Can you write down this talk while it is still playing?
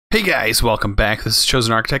Hey guys, welcome back. This is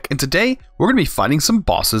ChosenArchitect, and today we're going to be fighting some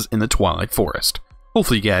bosses in the Twilight Forest.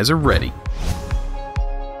 Hopefully you guys are ready.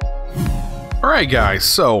 Alright guys,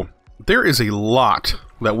 so there is a lot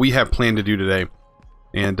that we have planned to do today.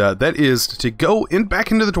 And that is to go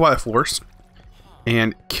back into the Twilight Forest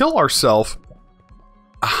and kill ourselves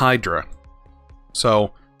a Hydra.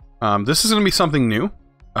 So this is going to be something new.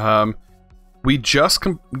 We just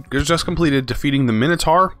completed defeating the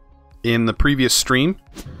Minotaur in the previous stream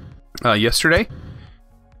yesterday.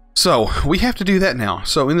 So we have to do that now.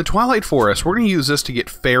 So in the Twilight Forest, we're going to use this to get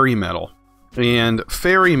fairy metal. And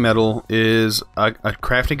fairy metal is a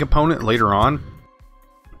crafting component later on.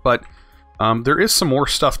 But there is some more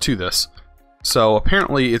stuff to this. So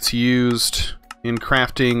apparently it's used in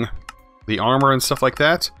crafting the armor and stuff like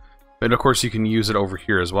that. And of course you can use it over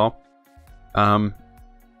here as well.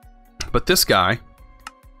 But this guy,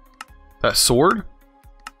 that sword,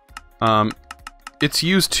 it's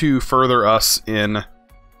used to further us in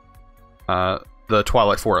the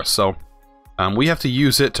Twilight Forest. So we have to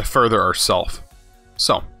use it to further ourselves.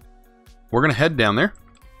 So we're going to head down there.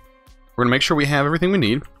 We're going to make sure we have everything we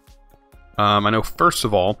need. I know first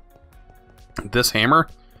of all, this hammer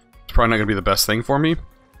is probably not going to be the best thing for me.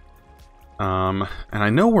 And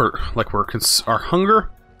I know our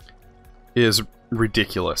hunger is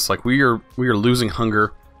ridiculous. Like we are losing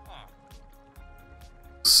hunger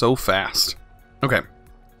so fast. Okay.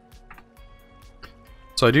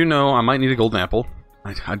 So I do know I might need a golden apple.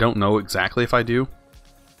 I don't know exactly if I do,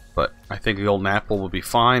 but I think a golden apple will be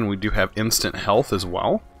fine. We do have instant health as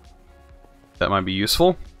well. That might be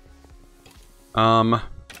useful. What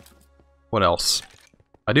else?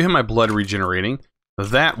 I do have my blood regenerating.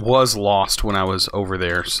 That was lost when I was over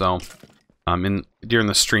there, so during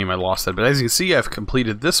the stream I lost that. But as you can see, I've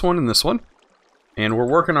completed this one and this one, and we're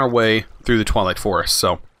working our way through the Twilight Forest.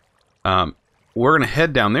 So we're gonna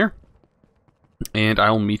head down there, and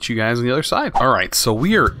I'll meet you guys on the other side. Alright, so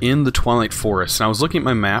we are in the Twilight Forest, and I was looking at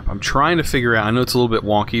my map. I'm trying to figure out, I know it's a little bit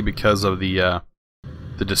wonky because of the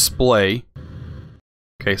display.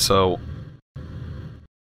 Okay, so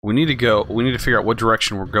we need to figure out what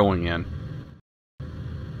direction we're going in.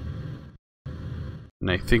 And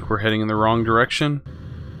I think we're heading in the wrong direction.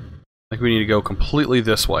 I think we need to go completely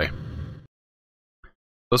this way.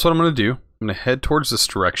 That's what I'm going to do. I'm going to head towards this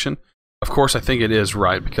direction. Of course, I think it is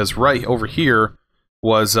right, because right over here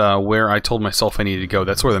was where I told myself I needed to go.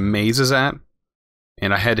 That's where the maze is at,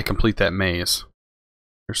 and I had to complete that maze.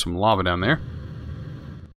 There's some lava down there.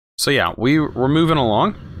 So yeah, we're moving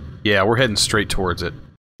along. Yeah, we're heading straight towards it.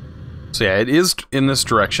 So yeah, it is in this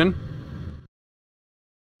direction.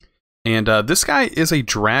 And this guy is a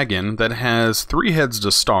dragon that has 3 heads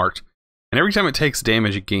to start, and every time it takes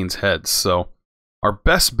damage, it gains heads. So our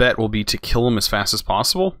best bet will be to kill him as fast as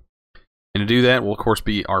possible. And to do that will, of course,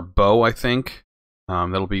 be our bow, I think.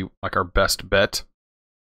 That'll be like our best bet.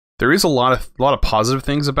 There is a lot of positive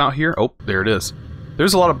things about here. Oh, there it is.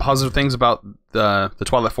 There's a lot of positive things about the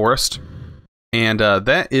Twilight Forest. And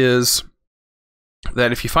that is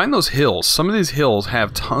that if you find those hills, some of these hills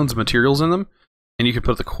have tons of materials in them. And you can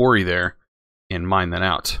put the quarry there and mine that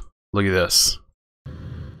out. Look at this.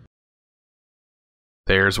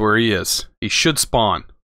 There's where he is. He should spawn.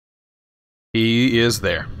 He is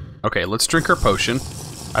there. Okay, let's drink our potion.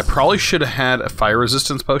 I probably should have had a fire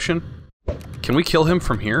resistance potion. Can we kill him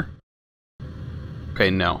from here?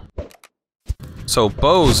 Okay, no. So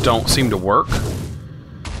bows don't seem to work.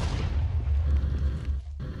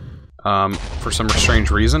 For some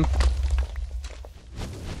strange reason.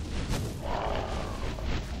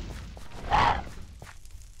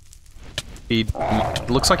 He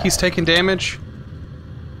looks like he's taking damage.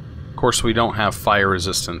 Of course, we don't have fire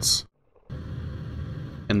resistance.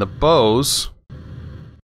 And the bows...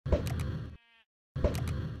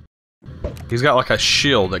 he's got like a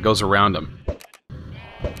shield that goes around him.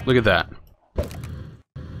 Look at that.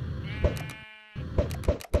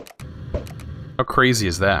 How crazy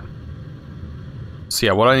is that? So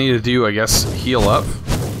yeah, what I need to do, I guess, heal up.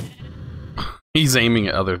 He's aiming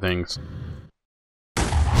at other things.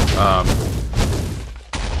 I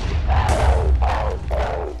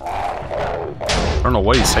don't know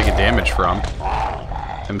what he's taking damage from.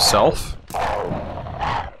 Himself?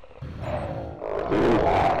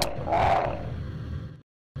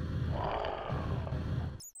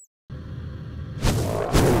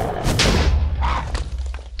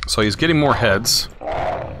 So he's getting more heads.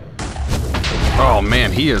 Oh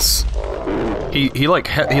man, he is... He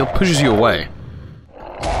pushes you away.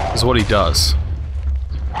 Is what he does.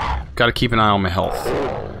 Gotta keep an eye on my health.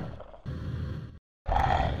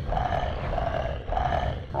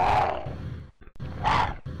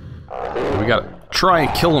 We got try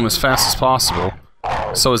and kill him as fast as possible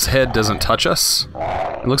so his head doesn't touch us.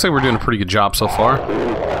 It looks like we're doing a pretty good job so far,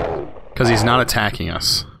 because he's not attacking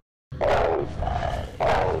us.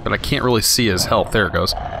 But I can't really see his health. There it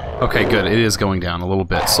goes. Okay, good. It is going down a little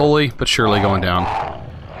bit. Slowly, but surely going down.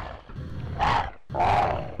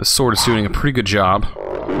 The sword is doing a pretty good job.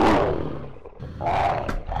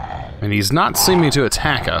 And he's not seeming to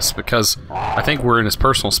attack us, because I think we're in his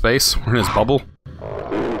personal space. We're in his bubble.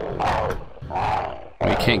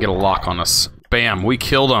 He can't get a lock on us. Bam! We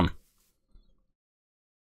killed him!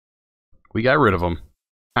 We got rid of him.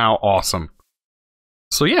 How awesome.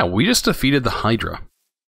 So yeah, we just defeated the Hydra.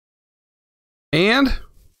 And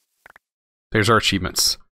there's our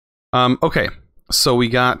achievements. Okay, so we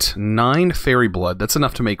got 9 fairy blood. That's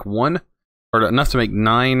enough to make 9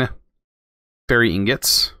 fairy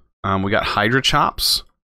ingots. We got Hydra chops.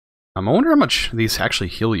 I wonder how much these actually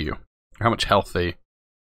heal you, or how much health they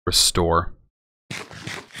restore.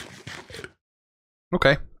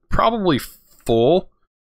 Okay, probably full,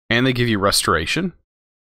 and they give you restoration.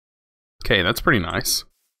 Okay, that's pretty nice.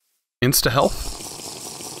 Insta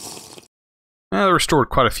health. They restored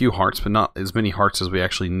quite a few hearts, but not as many hearts as we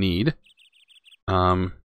actually need.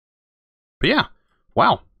 But yeah,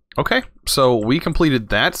 wow. Okay, so we completed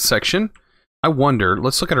that section. I wonder,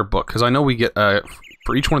 let's look at our book, because I know we get,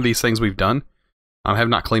 for each one of these things we've done, I have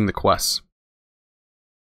not claimed the quests.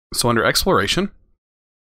 So under exploration,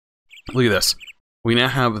 look at this. We now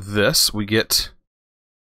have this. We get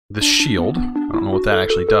the shield. I don't know what that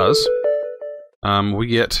actually does. We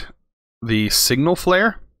get the signal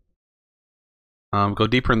flare. Go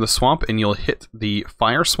deeper in the swamp and you'll hit the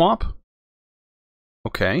fire swamp.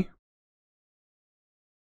 Okay.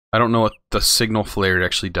 I don't know what the signal flare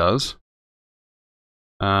actually does.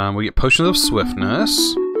 We get potions of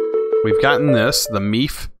swiftness. We've gotten this, the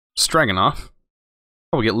Meef Stroganoff.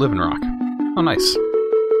 Oh, we get Living Rock. Oh, nice.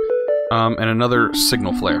 And another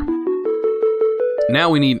signal flare. Now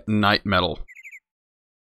we need Night Metal,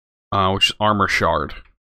 which is Armor Shard.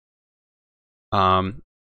 It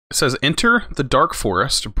says, enter the Dark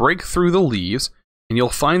Forest, break through the leaves, and you'll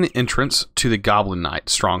find the entrance to the Goblin Knight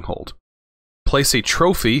stronghold. Place a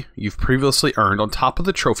trophy you've previously earned on top of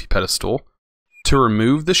the trophy pedestal to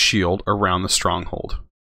remove the shield around the stronghold.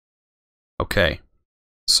 Okay,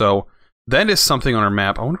 so that is something on our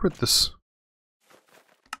map. I wonder what this...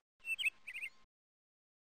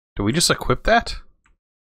 Do we just equip that?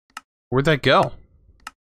 Where'd that go?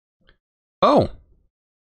 Oh!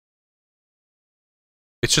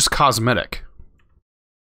 It's just cosmetic.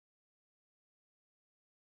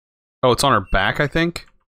 Oh, it's on our back, I think?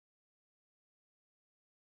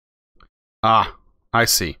 Ah, I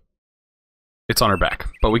see. It's on our back,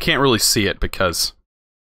 but we can't really see it because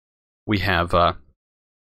we have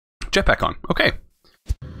jetpack on. Okay.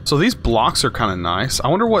 So these blocks are kind of nice. I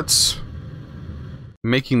wonder what's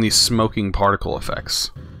making these smoking particle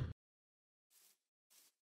effects.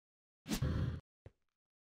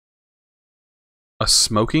 A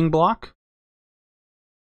smoking block?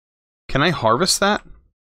 Can I harvest that?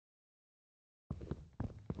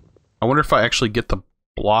 I wonder if I actually get the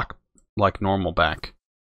block like normal back.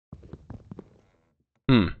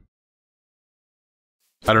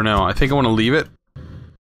 I don't know. I think I want to leave it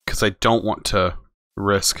because I don't want to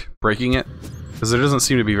risk breaking it, because there doesn't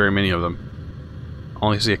seem to be very many of them. I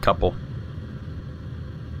only see a couple.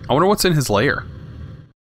 I wonder what's in his lair.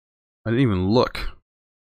 I didn't even look.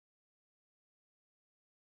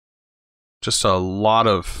 Just a lot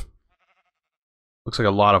of... Looks like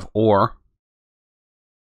a lot of ore.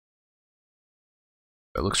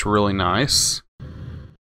 That looks really nice.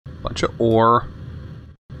 Bunch of ore.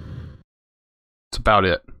 That's about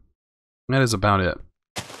it. That is about it.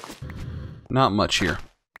 Not much here.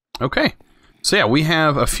 Okay. So yeah, we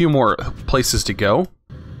have a few more places to go.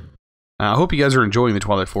 I hope you guys are enjoying the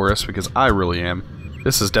Twilight Forest, because I really am.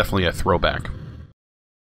 This is definitely a throwback.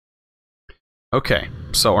 Okay,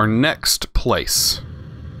 so our next place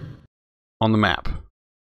on the map.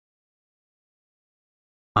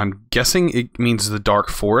 I'm guessing it means the Dark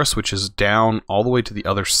Forest, which is down all the way to the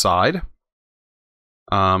other side.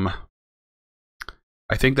 I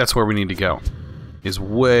think that's where we need to go. Is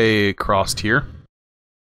way across here.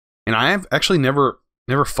 And I have actually never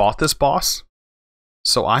fought this boss.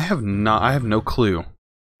 So I have no clue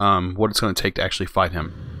what it's going to take to actually fight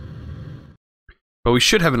him. But we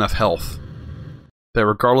should have enough health that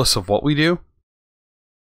regardless of what we do,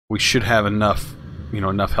 we should have enough,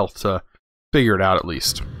 enough health to figure it out at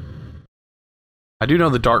least. I do know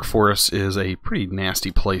the Dark Forest is a pretty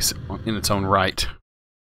nasty place in its own right.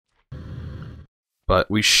 But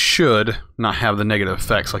we should not have the negative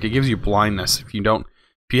effects. Like, it gives you blindness if you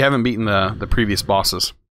if you haven't beaten the previous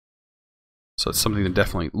bosses. So it's something to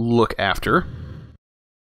definitely look after.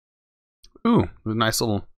 Ooh, a nice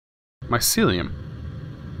little mycelium.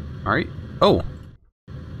 Alright. Oh.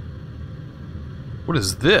 What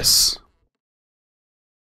is this?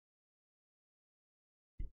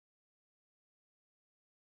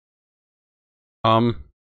 I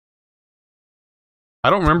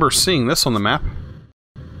don't remember seeing this on the map.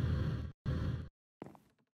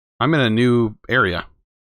 I'm in a new area.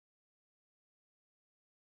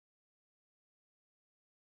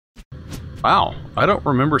 Wow, I don't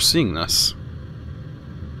remember seeing this.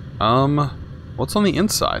 What's on the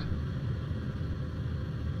inside?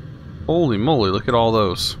 Holy moly, look at all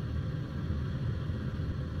those.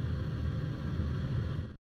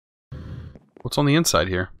 What's on the inside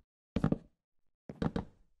here?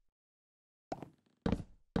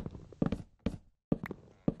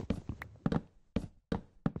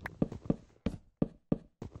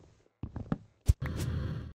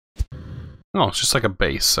 Oh, it's just like a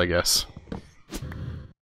base, I guess.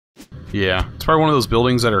 Yeah, it's probably one of those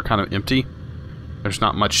buildings that are kind of empty. There's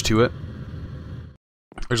not much to it.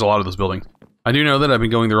 There's a lot of those buildings. I do know that I've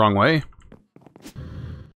been going the wrong way.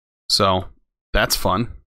 So, that's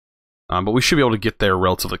fun. But we should be able to get there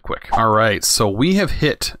relatively quick. Alright, so we have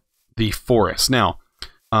hit the forest. Now,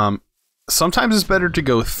 sometimes it's better to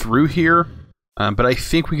go through here, but I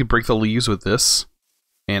think we could break the leaves with this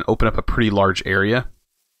and open up a pretty large area.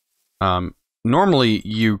 Normally,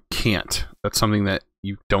 you can't. That's something that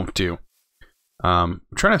you don't do. I'm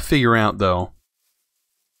trying to figure out, though.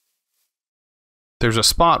 There's a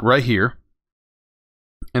spot right here,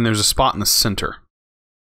 and there's a spot in the center.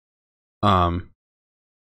 I'm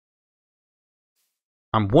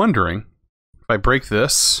wondering if I break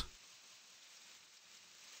this,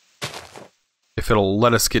 if it'll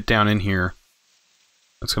let us get down in here.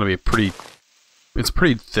 It's going to be a pretty... It's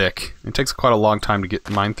pretty thick. It takes quite a long time to get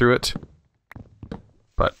mine through it.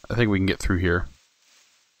 But I think we can get through here.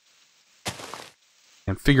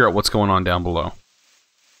 And figure out what's going on down below.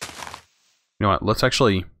 You know what? Let's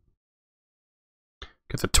actually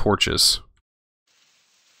get the torches.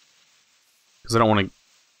 Because I don't want to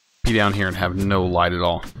be down here and have no light at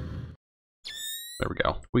all. There we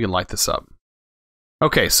go. We can light this up.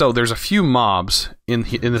 Okay, so there's a few mobs in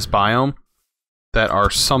this biome that are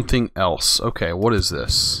something else. Okay, what is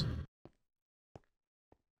this?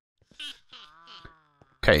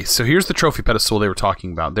 Okay, so here's the trophy pedestal they were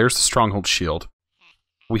talking about. There's the stronghold shield.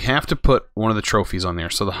 We have to put one of the trophies on there.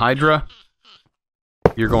 So the Hydra,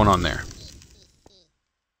 you're going on there.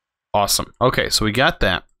 Awesome. Okay, so we got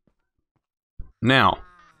that. Now,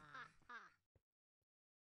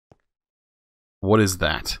 what is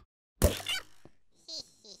that?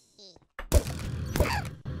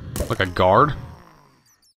 Like a guard?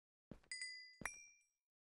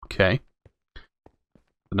 Okay.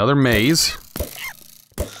 Another maze.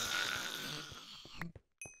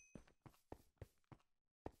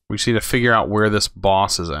 We just need to figure out where this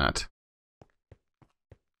boss is at.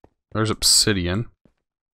 There's obsidian.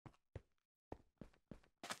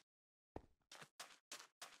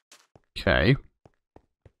 Okay.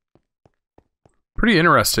 Pretty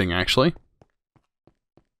interesting, actually.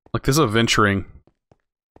 Like, this is adventuring.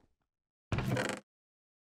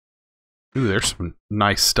 Ooh, there's some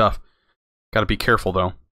nice stuff. Gotta be careful,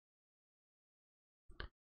 though.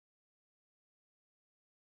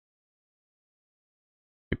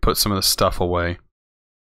 We put some of the stuff away.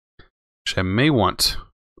 Which I may want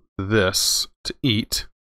this to eat.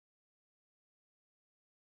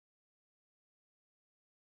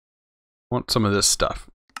 Want some of this stuff.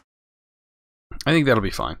 I think that'll be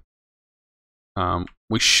fine.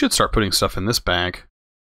 We should start putting stuff in this bag.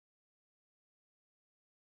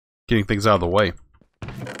 Getting things out of the way.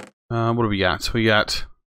 What do we got? We got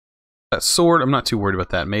that sword. I'm not too worried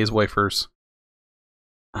about that. Maze wafers.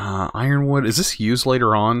 Ironwood. Is this used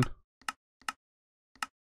later on?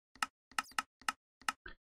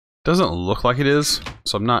 Doesn't look like it is,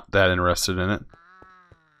 so I'm not that interested in it.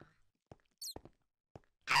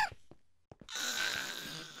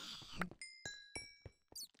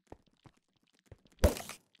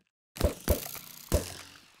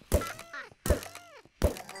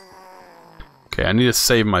 Okay, I need to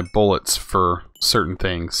save my bullets for certain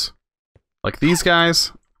things. Like these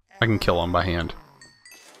guys, I can kill them by hand.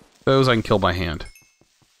 Those I can kill by hand.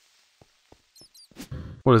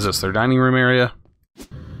 What is this, their dining room area?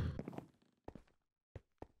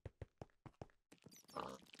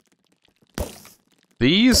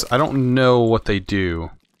 These, I don't know what they do.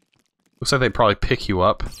 Looks like they probably pick you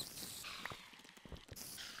up.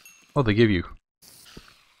 Oh, they give you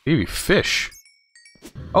fish.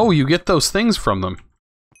 Oh, you get those things from them.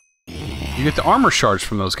 You get the armor shards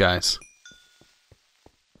from those guys.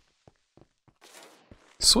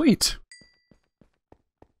 Sweet.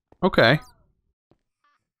 Okay.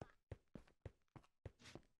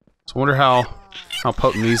 So I wonder how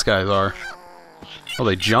potent these guys are. Oh,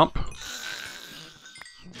 they jump?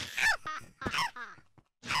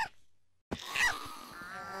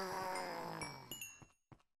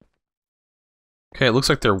 Okay, it looks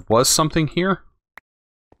like there was something here,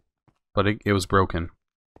 but it was broken.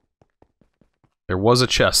 There was a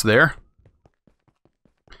chest there.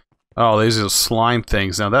 Oh, these are slime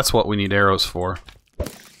things. Now that's what we need arrows for.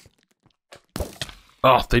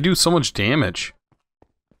 Oh, they do so much damage.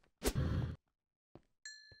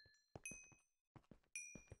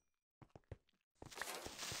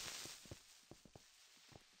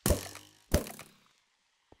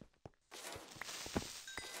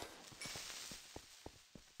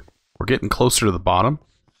 We're getting closer to the bottom.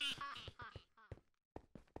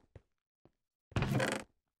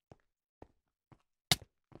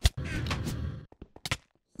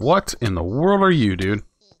 What in the world are you, dude?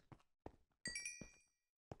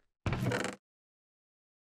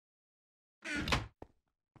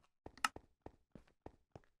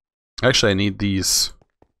 Actually, I need these.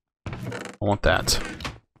 I want that.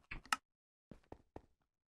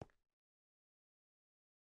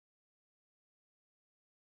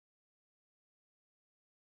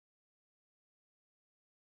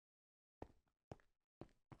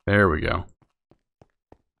 There we go.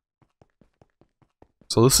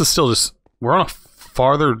 So this is still just... We're on a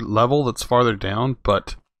farther level that's farther down,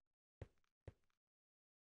 but...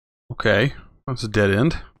 Okay. That's a dead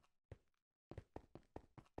end.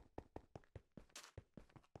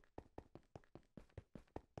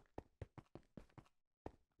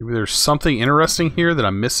 Maybe there's something interesting here that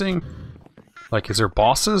I'm missing? Like, is there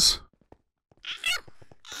bosses?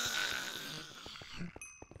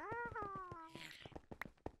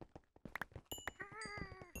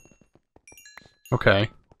 Okay.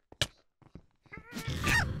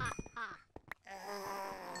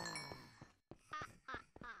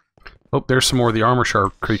 Oh, there's some more of the armor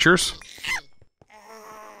sharp creatures.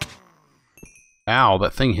 Ow,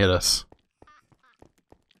 that thing hit us.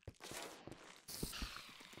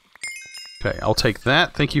 Okay, I'll take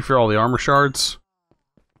that. Thank you for all the armor shards.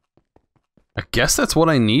 I guess that's what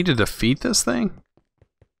I need to defeat this thing?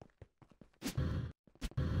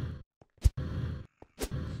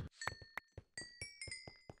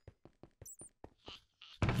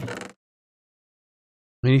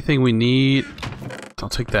 Anything we need? I'll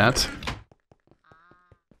take that.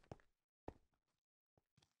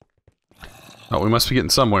 Oh, we must be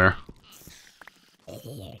getting somewhere.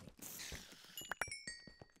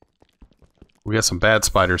 We got some bad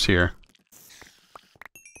spiders here.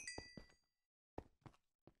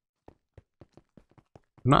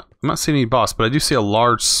 I'm not seeing any boss, but I do see a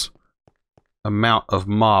large amount of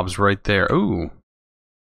mobs right there. Ooh.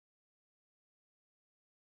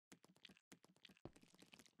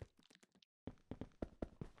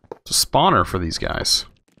 It's a spawner for these guys.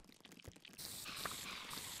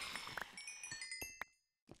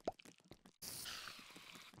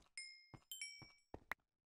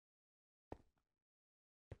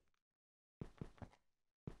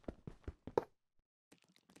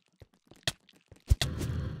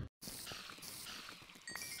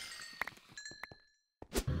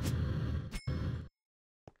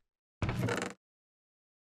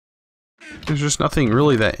 There's just nothing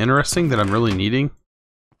really that interesting that I'm really needing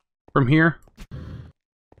from here.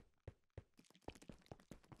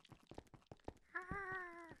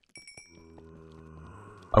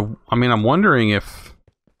 I mean, I'm wondering if...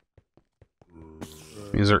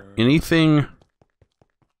 Is there anything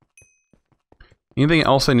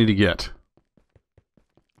else I need to get?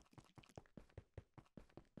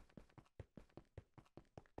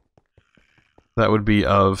 That would be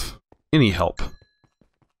of any help.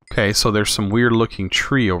 Okay, so there's some weird looking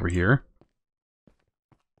tree over here.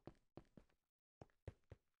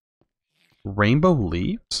 Rainbow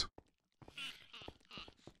leaves?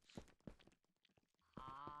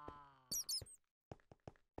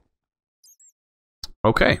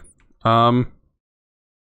 Okay. I'm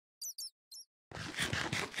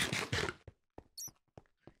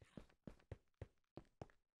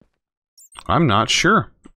not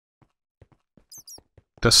sure.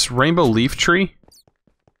 This rainbow leaf tree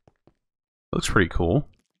looks pretty cool.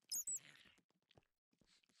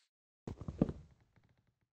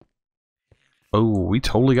 Oh, we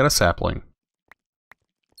totally got a sapling.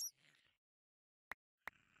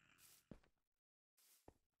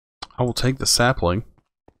 I will take the sapling.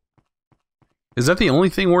 Is that the only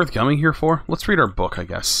thing worth coming here for? Let's read our book, I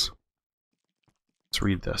guess. Let's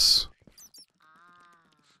read this.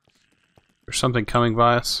 There's something coming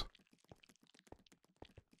by us.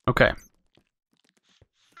 Okay.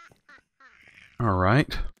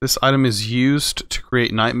 Alright. This item is used to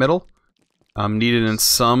create night metal. Needed in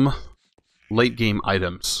some late game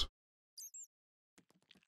items.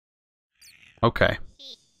 Okay.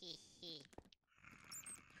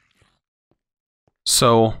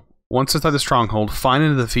 So, once inside the stronghold, find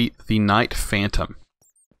and defeat the Night Phantom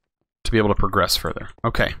to be able to progress further.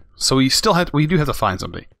 Okay. So we do have to find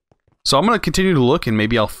somebody. So I'm going to continue to look and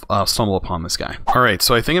maybe I'll stumble upon this guy. Alright,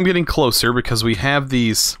 so I think I'm getting closer because we have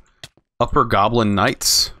these upper goblin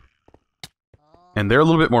knights. And they're a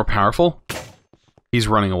little bit more powerful. He's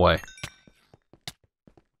running away.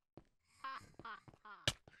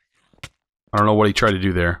 I don't know what he tried to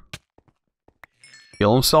do there.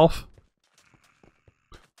 Kill himself?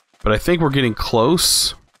 But I think we're getting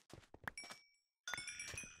close.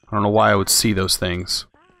 I don't know why I would see those things.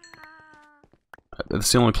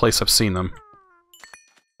 That's the only place I've seen them.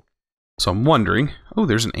 So I'm wondering... Oh,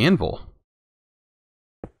 there's an anvil.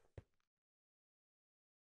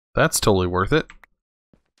 That's totally worth it.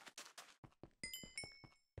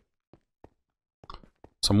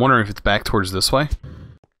 So I'm wondering if it's back towards this way.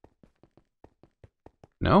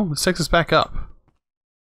 No, this takes us back up.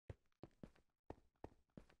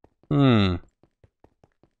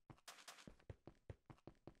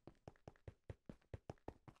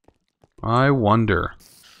 I wonder.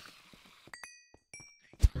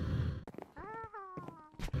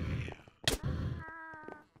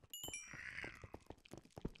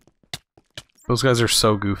 Those guys are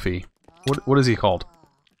so goofy. What is he called?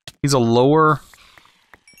 He's a lower...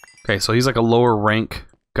 Okay, so he's like a lower rank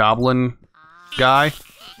goblin guy.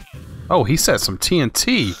 Oh, he set some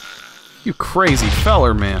TNT. You crazy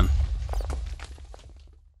feller, man.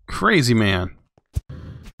 Crazy man.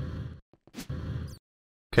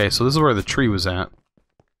 Okay, so this is where the tree was at.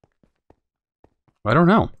 I don't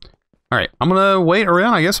know. Alright, I'm gonna wait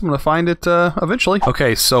around. I guess I'm gonna find it eventually.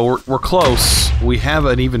 Okay, so we're close. We have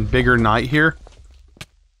an even bigger knight here.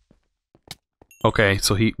 Okay,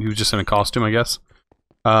 so he was just in a costume, I guess.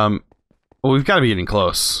 Well, we've got to be getting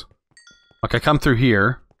close. Like, I come through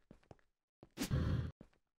here.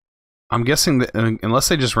 I'm guessing that unless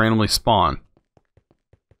they just randomly spawn.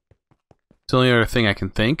 It's the only other thing I can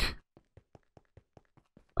think.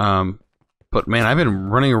 But man, I've been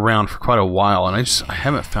running around for quite a while, and I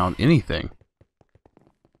haven't found anything.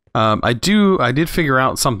 I did figure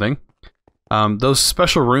out something. Those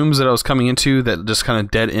special rooms that I was coming into that just kind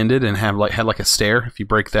of dead-ended and had like a stair. If you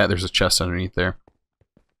break that, there's a chest underneath there.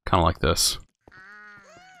 Kind of like this.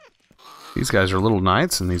 These guys are little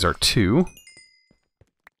knights, and these are two.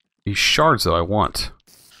 These shards, though, I want.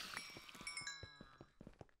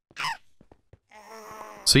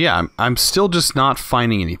 So yeah, I'm still just not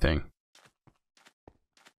finding anything.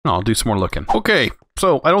 No, I'll do some more looking. Okay,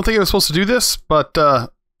 so I don't think I was supposed to do this, but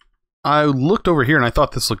I looked over here and I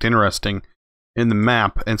thought this looked interesting in the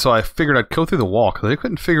map, and so I figured I'd go through the wall, because I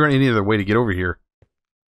couldn't figure out any other way to get over here.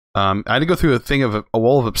 I had to go through a thing of a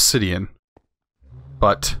wall of obsidian,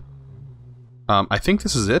 but I think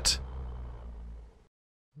this is it.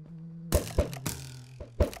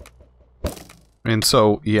 And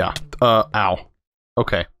so, yeah, ow.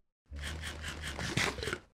 Okay.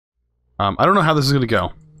 I don't know how this is gonna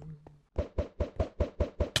go.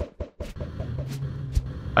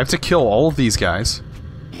 I have to kill all of these guys.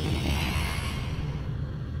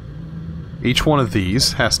 Each one of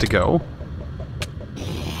these has to go.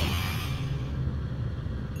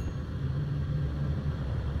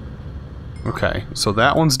 Okay, so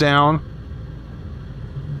that one's down.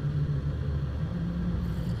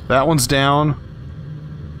 That one's down.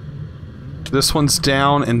 This one's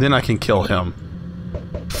down, and then I can kill him.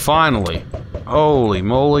 Finally. Holy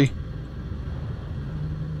moly.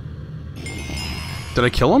 Did I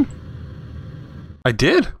kill him? I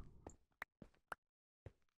did.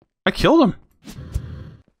 I killed him.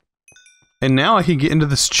 And now I can get into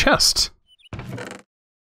this chest.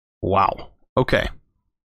 Wow. Okay.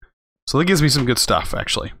 So that gives me some good stuff,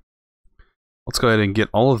 actually. Let's go ahead and get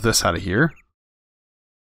all of this out of here.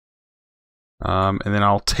 And then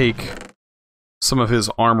I'll take some of his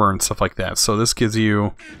armor and stuff like that. So this gives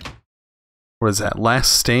you... What is that?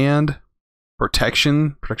 Last Stand?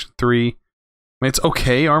 Protection? Protection 3. I mean, it's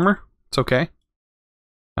okay, armor. It's okay.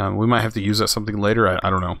 We might have to use that something later. I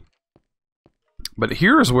don't know. But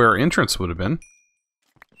here's where our entrance would have been.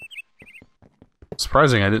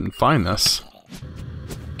 Surprising I didn't find this.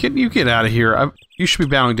 You get out of here. You should be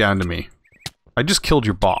bowing down to me. I just killed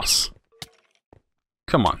your boss.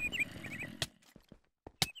 Come on.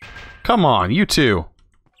 Come on, you two.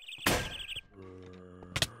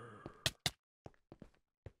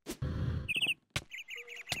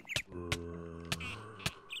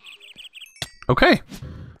 Okay.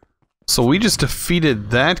 So we just defeated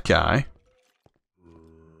that guy.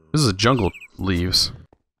 This is a jungle leaves.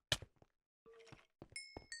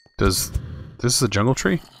 This is a jungle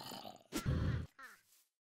tree?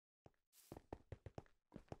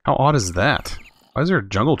 How odd is that? Why is there a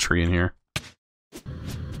jungle tree in here?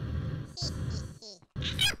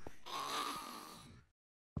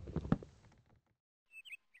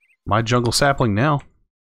 My jungle sapling now.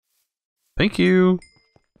 Thank you.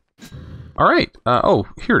 Alright. Oh,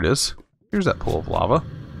 here it is. Here's that pool of lava.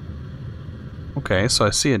 Okay, so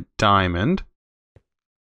I see a diamond.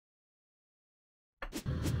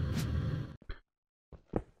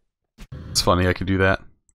 It's funny, I could do that.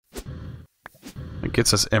 It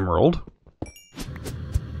gets us emerald.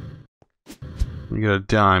 We get a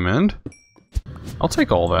diamond. I'll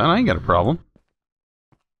take all that, I ain't got a problem.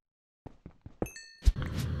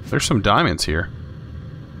 There's some diamonds here.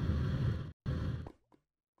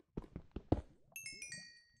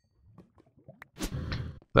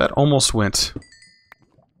 That almost went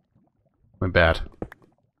bad.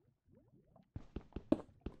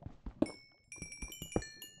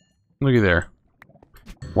 Looky there.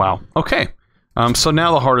 Wow. Okay. So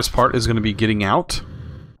now the hardest part is going to be getting out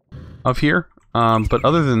of here. But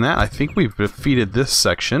other than that, I think we've defeated this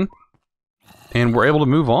section. And we're able to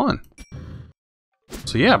move on.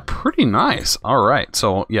 So yeah, pretty nice. Alright,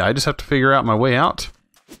 so yeah, I just have to figure out my way out.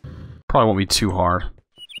 Probably won't be too hard.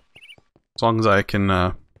 As long as I can,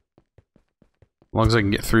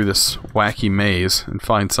 get through this wacky maze and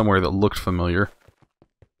find somewhere that looked familiar.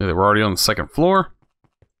 Yeah, we're already on the second floor.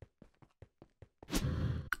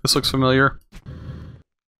 This looks familiar.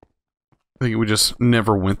 I think we just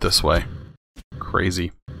never went this way.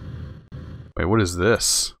 Crazy. Wait, what is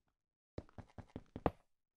this?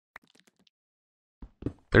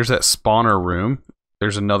 There's that spawner room.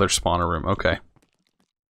 There's another spawner room. Okay.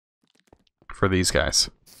 For these guys.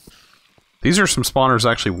 These are some spawners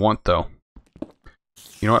I actually want, though.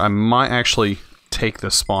 You know what? I might actually take the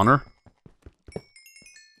spawner.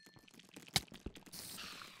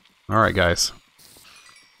 Alright, guys.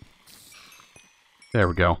 There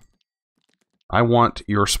we go. I want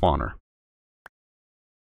your spawner.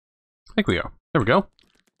 I think we go. There we go.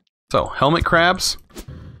 So, helmet crabs,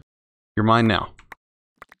 you're mine now.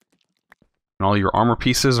 And all your armor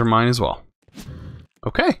pieces are mine as well.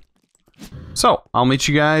 Okay. So, I'll meet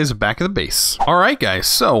you guys back at the base. Alright guys,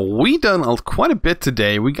 so we done quite a bit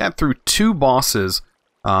today. We got through 2 bosses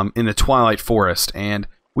in the Twilight Forest, and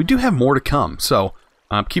we do have more to come. So,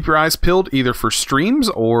 keep your eyes peeled either for streams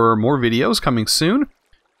or more videos coming soon.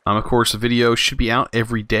 Of course, the video should be out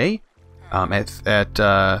every day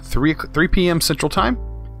at 3 p.m. Central Time.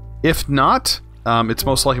 If not, it's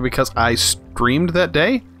most likely because I streamed that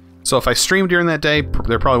day. So if I stream during that day,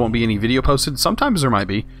 there probably won't be any video posted. Sometimes there might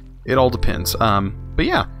be. It all depends. But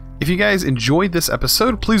yeah, if you guys enjoyed this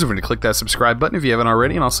episode, please remember to click that subscribe button if you haven't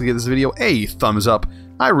already, and also give this video a thumbs up.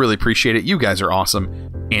 I really appreciate it. You guys are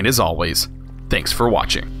awesome. And as always, thanks for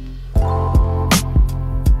watching.